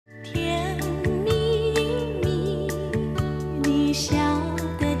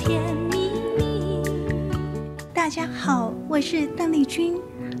好，我是邓丽君，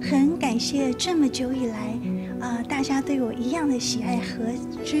很感谢这么久以来，大家对我一样的喜爱和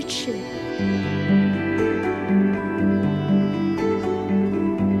支持。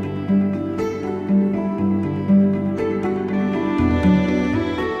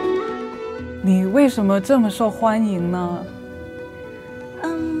你为什么这么受欢迎呢？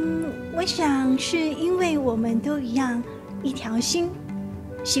我想是因为我们都一样，一条心，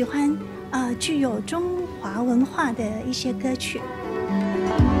喜欢具有中华文化的一些歌曲。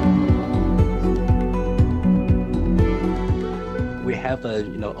We have a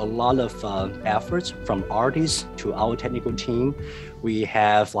lot of efforts from artists to our technical team. We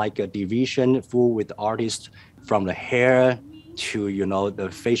have like a division full with artists from the hair to the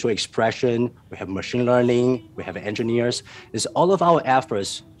facial expression. We have machine learning. We have engineers. It's all of our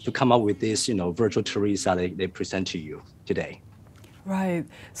efforts to come up with this virtual Teresa they present to you today. Right.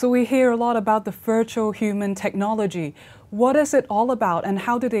 So we hear a lot about the virtual human technology. What is it all about, and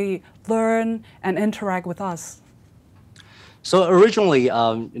how do they learn and interact with us? So originally,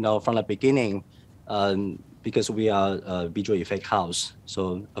 from the beginning, because we are a visual effect house,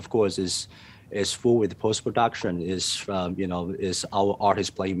 so of course is full with post-production, is our artists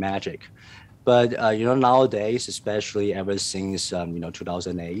playing magic. But nowadays, especially ever since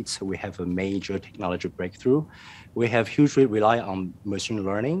 2008, we have a major technology breakthrough. We have hugely relied on machine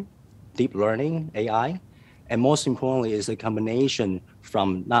learning, deep learning, AI, and most importantly is a combination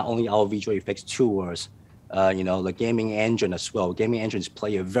from not only our visual effects tools, the gaming engine as well. Gaming engines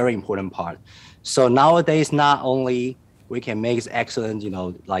play a very important part. So nowadays, not only we can make excellent,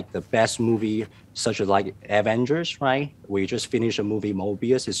 like the best movie, such as like Avengers, right? We just finished a movie,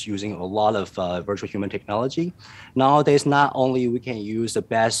 Mobius, is using a lot of virtual human technology. Nowadays, not only we can use the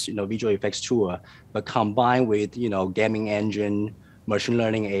best, visual effects tool, but combined with, gaming engine, machine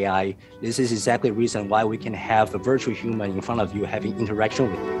learning AI, this is exactly the reason why we can have a virtual human in front of you having interaction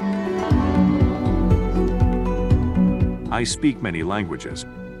with you. I speak many languages.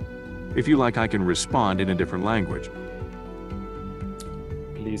 If you like, I can respond in a different language.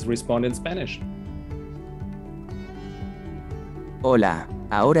 Please respond in Spanish. Hola,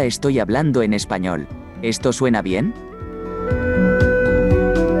 ahora estoy hablando en español. ¿Esto suena bien?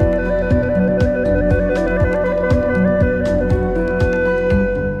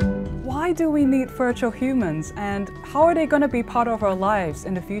 Why do we need virtual humans, and how are they going to be part of our lives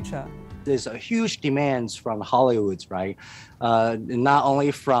in the future? There's a huge demands from Hollywood, right? Not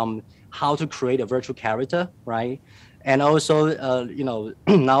only from how to create a virtual character, right? And also,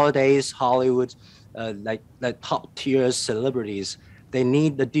 nowadays, Hollywood, like top tier celebrities, they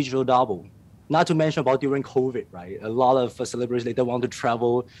need the digital double. Not to mention about during COVID, right? A lot of celebrities, they don't want to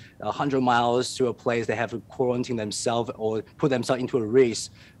travel 100 miles to a place. They have to quarantine themselves or put themselves into a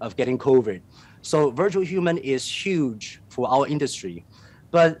risk of getting COVID. So virtual human is huge for our industry.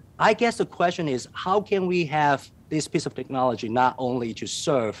 But I guess the question is, how can we have this piece of technology not only to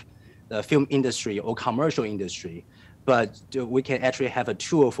serve the film industry or commercial industry, but we can actually have a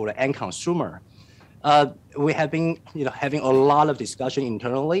tool for the end consumer. We have been having a lot of discussion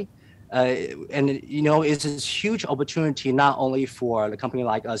internally, and it's a huge opportunity not only for the company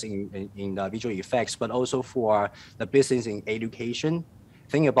like us in visual effects, but also for the business in education.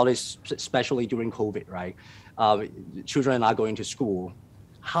 Think about it, especially during COVID, right? Children are not going to school.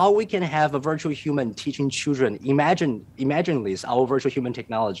 How we can have a virtual human teaching children, imagine this, our virtual human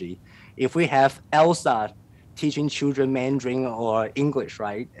technology. If we have Elsa teaching children Mandarin or English,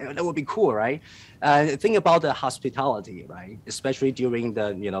 right? That would be cool, right? Think about the hospitality, right? Especially during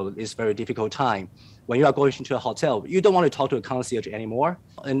this very difficult time. When you are going into a hotel, you don't want to talk to a concierge anymore.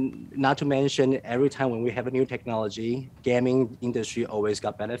 And not to mention, every time when we have a new technology, gaming industry always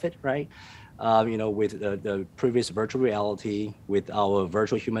got benefit, right? With the previous virtual reality, with our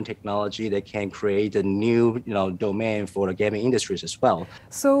virtual human technology, they can create a new, domain for the gaming industries as well.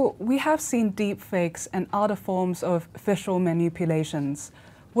 So we have seen deepfakes and other forms of visual manipulations.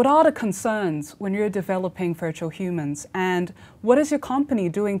 What are the concerns when you're developing virtual humans, and what is your company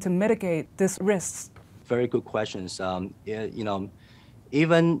doing to mitigate these risks? Very good questions.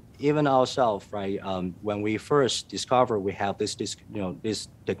 Even ourselves, right? When we first discovered we have this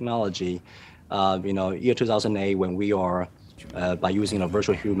technology, year 2008, when we are by using a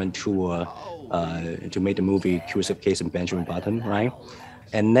virtual human tool to make the movie Curious Case and Benjamin Button, right?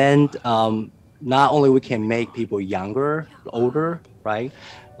 And then not only we can make people younger, older, right?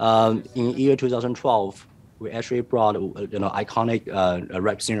 In year 2012, we actually brought iconic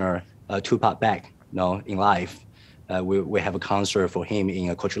rap singer Tupac back, in life. We have a concert for him in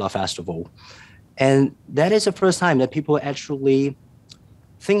a Coachella Festival. And that is the first time that people actually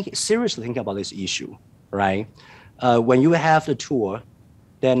seriously think about this issue, right? when you have the tool,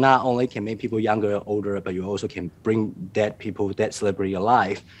 that not only can make people younger or older, but you also can bring dead people, dead celebrity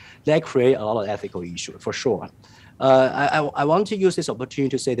alive. That create a lot of ethical issues, for sure. I want to use this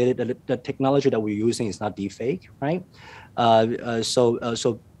opportunity to say that the technology that we're using is not deepfake, right?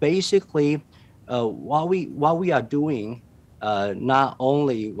 So basically, what we are doing, not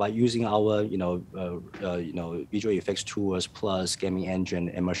only by using our visual effects tools plus gaming engine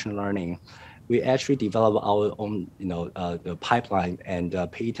and machine learning, we actually develop our own the pipeline and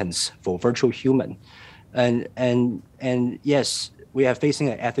patents for virtual human, and yes, we are facing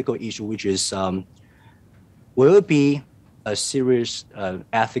an ethical issue, which is will it be a serious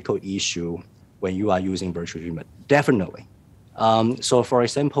ethical issue when you are using virtual human? Definitely. So, for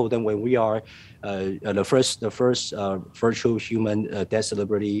example, then when we are the first virtual human dead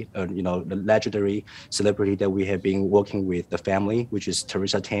celebrity, the legendary celebrity that we have been working with the family, which is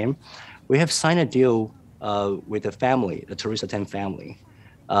Teresa Teng, we have signed a deal with the family, the Teresa Teng family.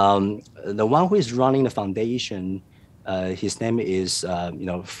 The one who is running the foundation, his name is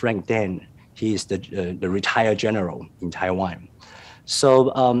VRandAR. He is the retired general in Taiwan.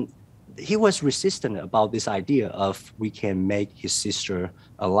 So he was resistant about this idea of we can make his sister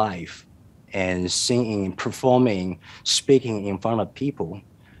alive and singing, performing, speaking in front of people.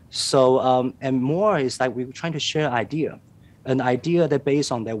 So, and more is like we're trying to share an idea that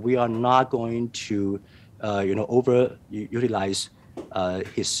based on that we are not going to, overutilize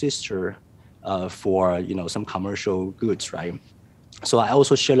his sister for, some commercial goods, right? So I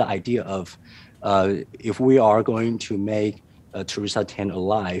also share the idea of if we are going to make Teresa Teng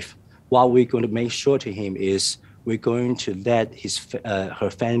alive, what we're going to make sure to him is we're going to let her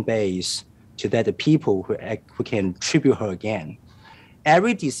fan base, to let the people who can tribute her again.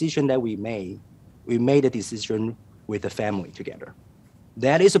 Every decision that we made a decision with the family together.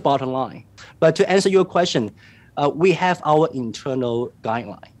 That is the bottom line. But to answer your question, we have our internal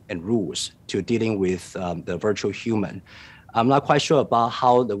guideline and rules to dealing with the virtual human. I'm not quite sure about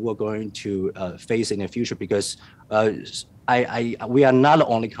how we're going to face it in the future because we are not the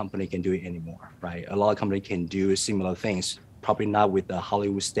only company can do it anymore, right? A lot of companies can do similar things, probably not with the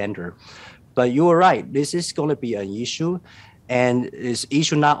Hollywood standard. But you are right, this is going to be an issue. And it's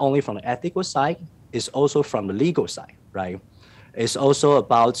issue not only from the ethical side, it's also from the legal side, right? It's also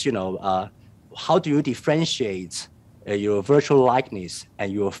about, how do you differentiate your virtual likeness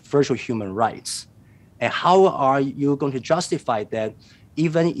and your virtual human rights? And how are you going to justify that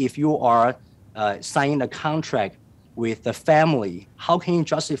even if you are signing a contract with the family, how can you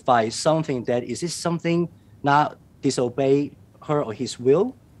justify something that, is this something not disobey her or his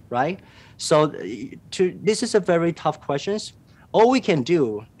will, right? So this is a very tough question. All we can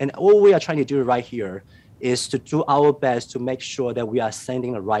do, and all we are trying to do right here, is to do our best to make sure that we are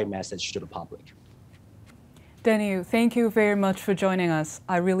sending the right message to the public. Daniel, thank you very much for joining us.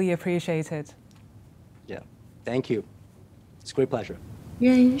 I really appreciate it. Yeah, thank you. It's a great pleasure.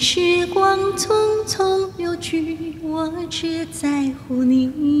 任时光匆匆流去，我只在乎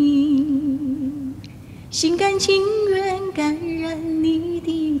你，心甘情愿感染你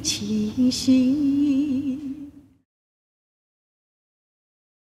的气息。